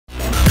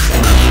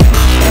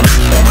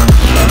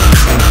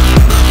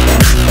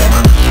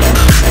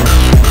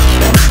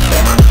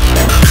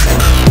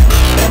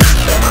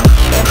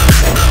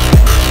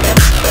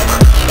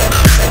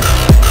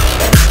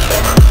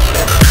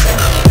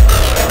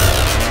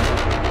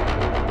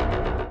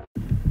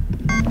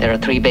There are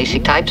three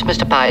basic types,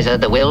 Mr. Pizer: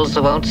 the wills,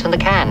 the won'ts, and the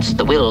can'ts.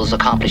 The wills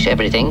accomplish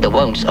everything, the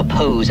won'ts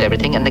oppose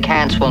everything, and the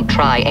can'ts won't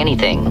try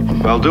anything.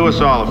 Well, do us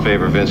all a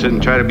favor, Vincent,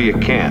 and try to be a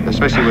can't,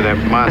 especially where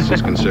that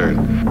monster's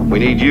concerned. We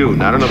need you,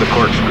 not another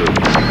corkscrew.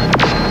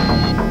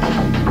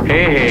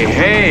 Hey,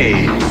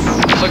 hey,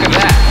 look at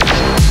that.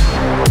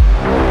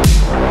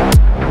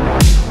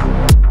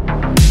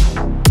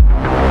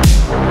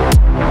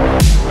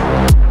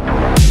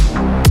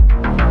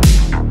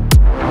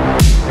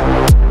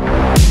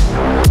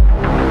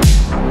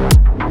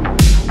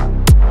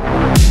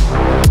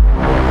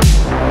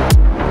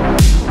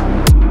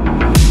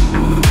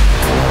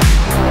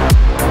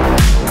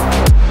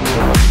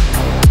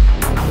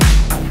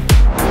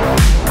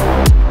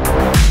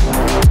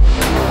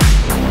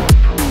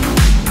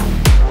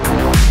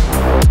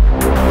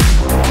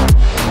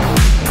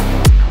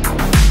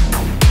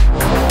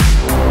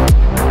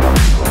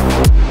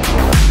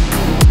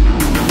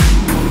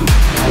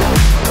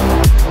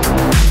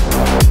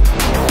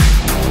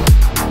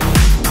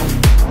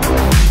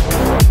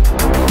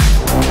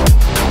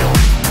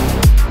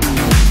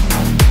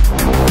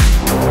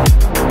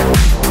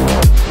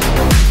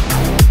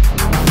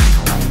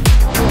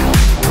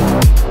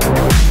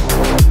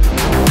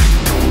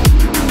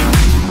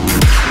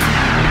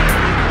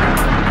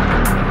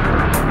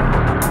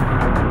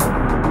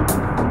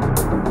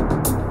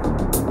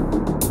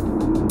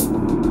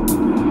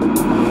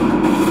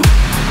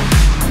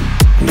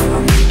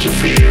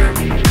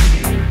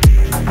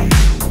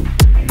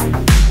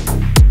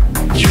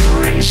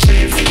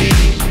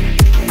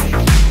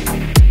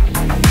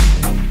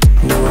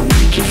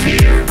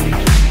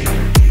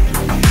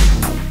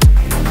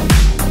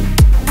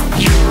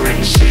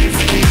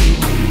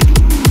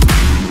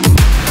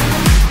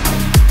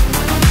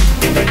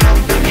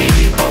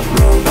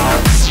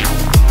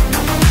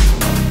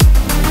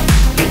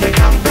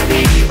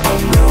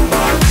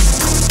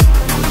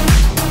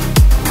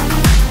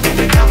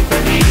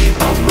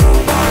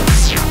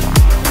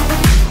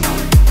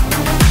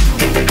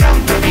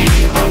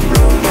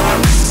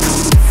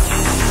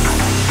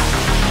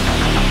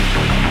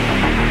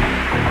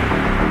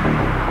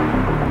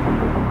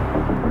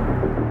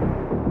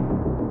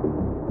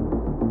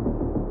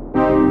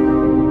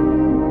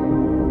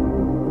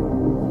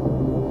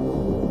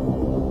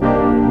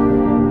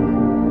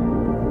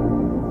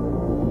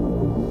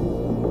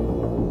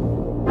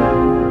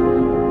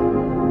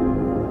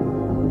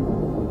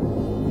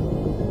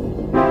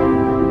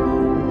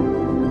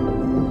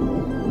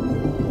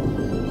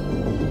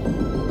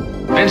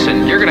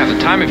 Vincent, you're gonna have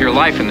the time of your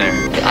life in there.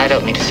 I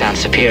don't mean to sound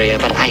superior,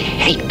 but I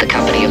hate the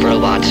company of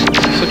robots.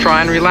 So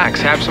try and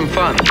relax, have some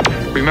fun.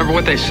 Remember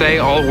what they say,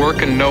 all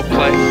work and no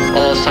play?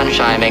 All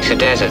sunshine makes a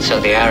desert, so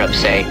the Arabs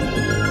say.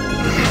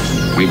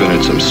 We've been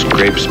in some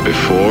scrapes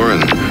before,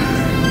 and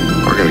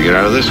we're gonna get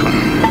out of this one.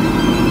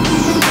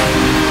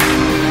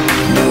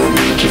 No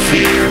need to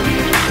fear.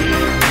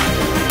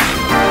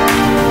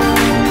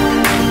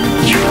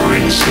 You're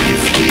in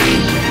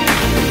safety.